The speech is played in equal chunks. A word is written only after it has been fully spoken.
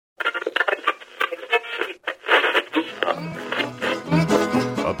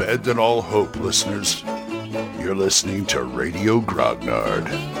Abandon all hope, listeners. You're listening to Radio Grognard,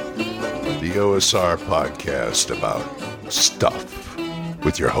 the OSR podcast about stuff,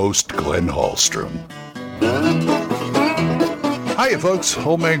 with your host, Glenn Hallstrom. Hiya, folks.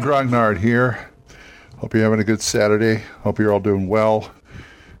 Old Man Grognard here. Hope you're having a good Saturday. Hope you're all doing well.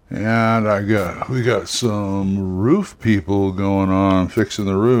 And we got some roof people going on fixing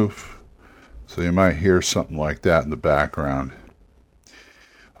the roof. So you might hear something like that in the background.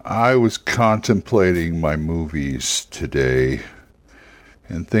 I was contemplating my movies today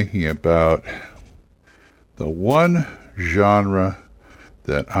and thinking about the one genre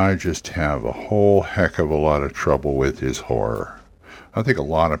that I just have a whole heck of a lot of trouble with is horror. I think a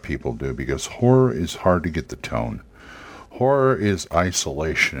lot of people do because horror is hard to get the tone. Horror is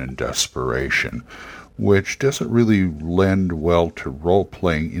isolation and desperation, which doesn't really lend well to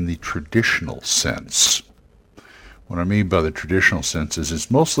role-playing in the traditional sense. What I mean by the traditional sense is it's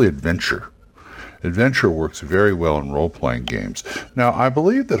mostly adventure. Adventure works very well in role-playing games. Now, I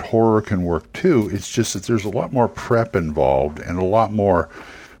believe that horror can work too. It's just that there's a lot more prep involved and a lot more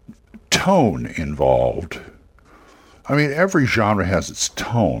tone involved. I mean, every genre has its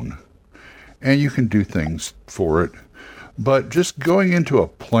tone, and you can do things for it. But just going into a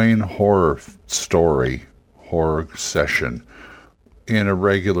plain horror story, horror session, at a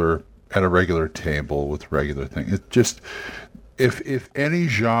regular table with regular things, it just, if any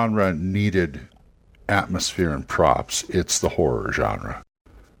genre needed atmosphere and props, it's the horror genre.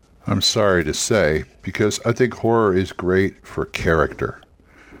 I'm sorry to say, because I think horror is great for character.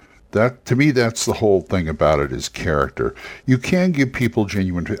 To me, that's the whole thing about it, is character. You can give people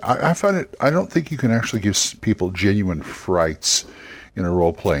genuine... I find it... I don't think you can actually give people genuine frights in a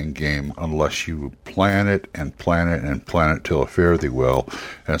role-playing game unless you plan it and plan it and plan it till a fare thee well,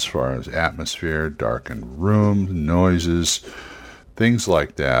 as far as atmosphere, darkened rooms, noises, things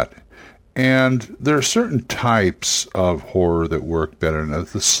like that. And there are certain types of horror that work better. Now,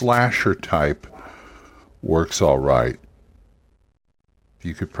 the slasher type works all right.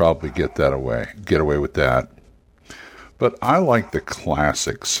 You could probably get away with that. But I like the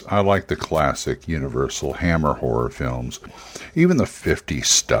classics. I like the classic Universal Hammer horror films. Even the 50s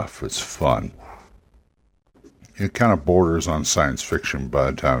stuff is fun. It kind of borders on science fiction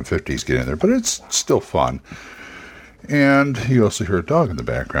by the time the 50s get in there, but it's still fun. And you also hear a dog in the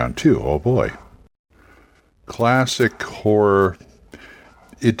background, too. Oh, boy. Classic horror...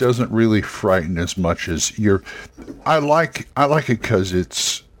 It doesn't really frighten as much as I like it because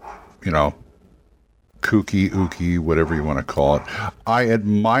it's, kooky, ooky, whatever you want to call it. I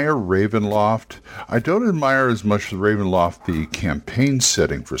admire Ravenloft. I don't admire as much the Ravenloft, the campaign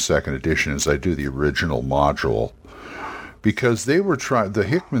setting for second edition, as I do the original module. Because the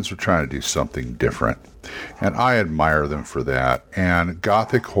Hickmans were trying to do something different. And I admire them for that. And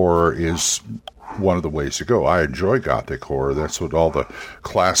Gothic horror is one of the ways to go. I enjoy Gothic horror. That's what all the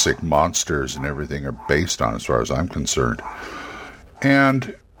classic monsters and everything are based on, as far as I'm concerned.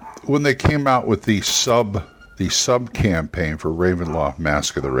 And when they came out with the sub campaign for Ravenloft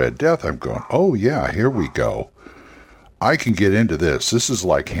Mask of the Red Death, I'm going, oh yeah, here we go. I can get into this. This is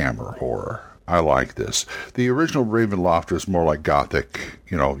like Hammer horror. I like this. The original Ravenloft was more like Gothic,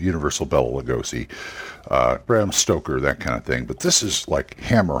 Universal Bela Lugosi, Bram Stoker, that kind of thing. But this is like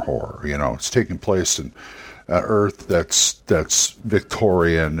Hammer horror. It's taking place in Earth that's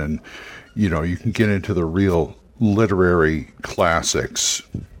Victorian, and you can get into the real literary classics,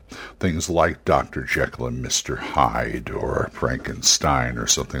 things like Dr. Jekyll and Mr. Hyde, or Frankenstein, or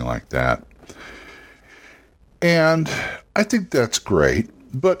something like that. And I think that's great.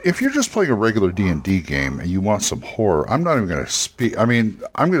 But if you're just playing a regular D&D game and you want some horror, I'm not even going to speak. I mean,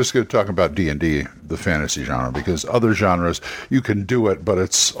 I'm just going to talk about D&D, the fantasy genre, because other genres, you can do it, but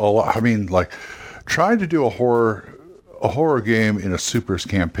it's a lot. I mean, like, trying to do a horror game in a Supers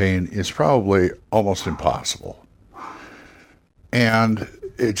campaign is probably almost impossible. And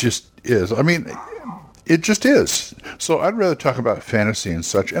it just is. I mean, it just is. So I'd rather talk about fantasy and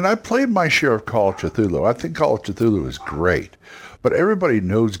such. And I played my share of Call of Cthulhu. I think Call of Cthulhu is great. But everybody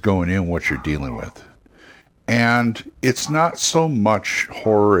knows going in what you're dealing with. And it's not so much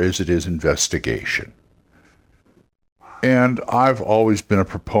horror as it is investigation. And I've always been a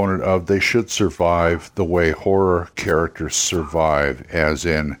proponent of they should survive the way horror characters survive, as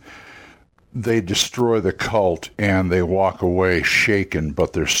in they destroy the cult and they walk away shaken,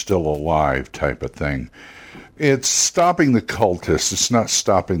 but they're still alive type of thing. It's stopping the cultists. It's not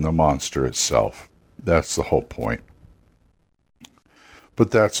stopping the monster itself. That's the whole point. But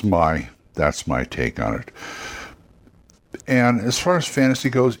that's my take on it. And as far as fantasy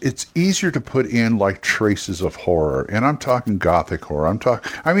goes, it's easier to put in like traces of horror. And I'm talking gothic horror.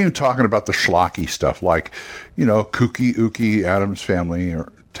 I'm even talking about the schlocky stuff, like, Kooky Ookie, Addams Family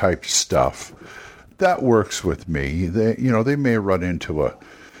or type stuff. That works with me. They may run into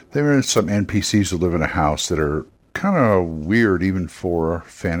some NPCs who live in a house that are kind of weird, even for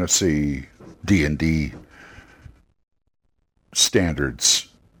fantasy D&D standards.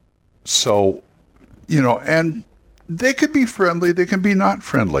 So, and they could be friendly, they can be not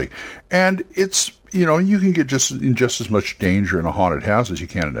friendly. And it's, you can get just as much danger in a haunted house as you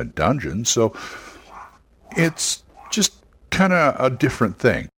can in a dungeon. So it's just kind of a different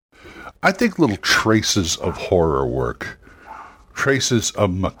thing. I think little traces of horror work. Traces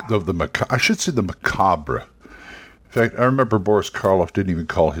of the macabre. In fact, I remember Boris Karloff didn't even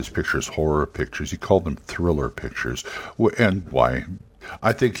call his pictures horror pictures. He called them thriller pictures. And why?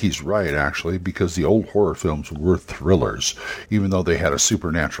 I think he's right, actually, because the old horror films were thrillers, even though they had a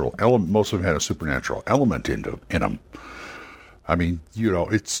supernatural element. Most of them had a supernatural element in them. I mean, you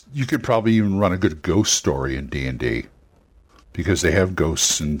could probably even run a good ghost story in D&D because they have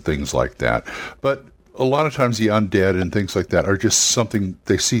ghosts and things like that. But a lot of times the undead and things like that are just something,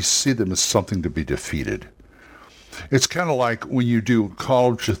 they see them as something to be defeated. It's kind of like when you do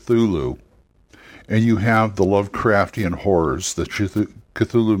Call of Cthulhu, and you have the Lovecraftian horrors, the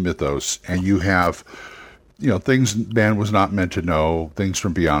Cthulhu mythos, and you have, things man was not meant to know, things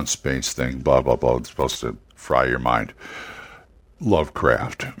from beyond space, blah, blah, blah. It's supposed to fry your mind.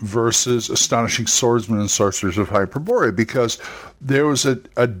 Lovecraft versus Astonishing Swordsmen and Sorcerers of Hyperborea, because there was a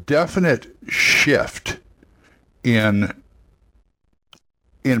definite shift in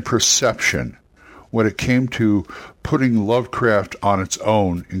perception when it came to putting Lovecraft on its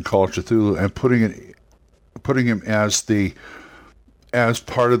own in Call of Cthulhu and putting him as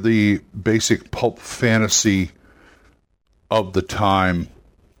part of the basic pulp fantasy of the time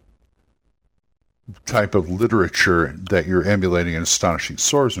type of literature that you're emulating in Astonishing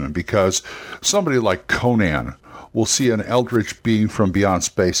Swordsman, because somebody like Conan will see an eldritch being from beyond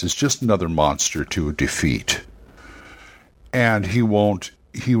space as just another monster to defeat, and he won't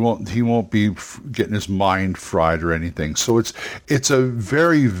be getting his mind fried or anything. So it's a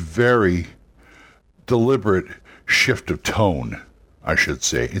very, very deliberate shift of tone, I should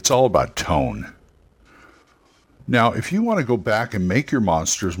say. It's all about tone. Now, if you want to go back and make your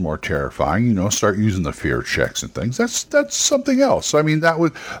monsters more terrifying, start using the fear checks and things, that's something else. I mean, that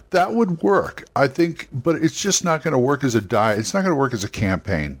would work, I think, but it's just not going to work as it's not going to work as a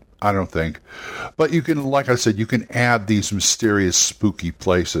campaign, I don't think. But you can, like I said, you can add these mysterious, spooky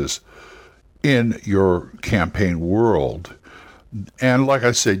places in your campaign world. And like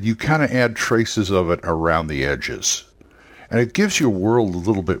I said, you kind of add traces of it around the edges. And it gives your world a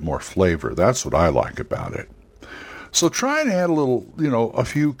little bit more flavor. That's what I like about it. So try and add a little, a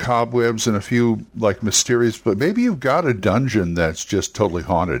few cobwebs and a few, mysterious, but maybe you've got a dungeon that's just totally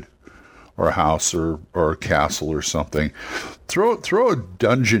haunted, or a house or a castle or something. Throw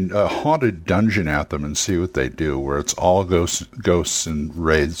a haunted dungeon at them and see what they do, where it's all ghosts and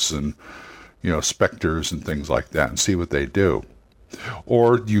wraiths and, specters and things like that, and see what they do.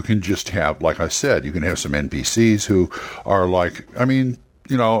 Or you can just have, like I said, you can have some NPCs who are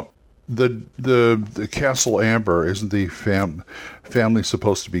the Castle Amber, isn't the family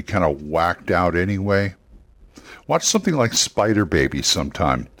supposed to be kind of whacked out anyway? Watch something like Spider Baby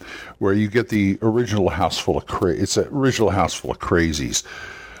sometime, where you get the original house full of it's an original house full of crazies,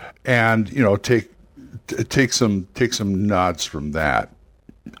 and take some nods from that.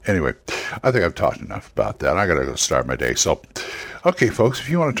 Anyway, I think I've talked enough about that. I gotta go start my day. So, okay, folks, if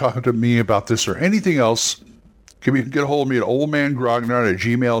you want to talk to me about this or anything else, you can get a hold of me at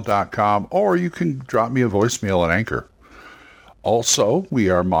oldmangrognard@gmail.com, or you can drop me a voicemail at Anchor. Also, we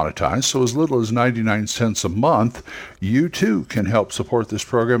are monetized, so as little as 99 cents a month, you too can help support this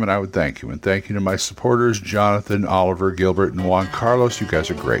program, and I would thank you. And thank you to my supporters, Jonathan, Oliver, Gilbert, and Juan Carlos. You guys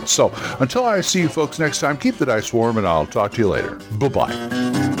are great. So until I see you folks next time, keep the dice warm, and I'll talk to you later. Bye-bye.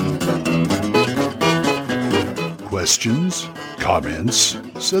 Questions? Comments?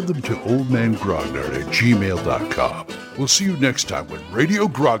 Send them to oldmangrognard@gmail.com. We'll see you next time when Radio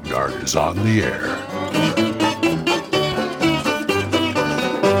Grognard is on the air.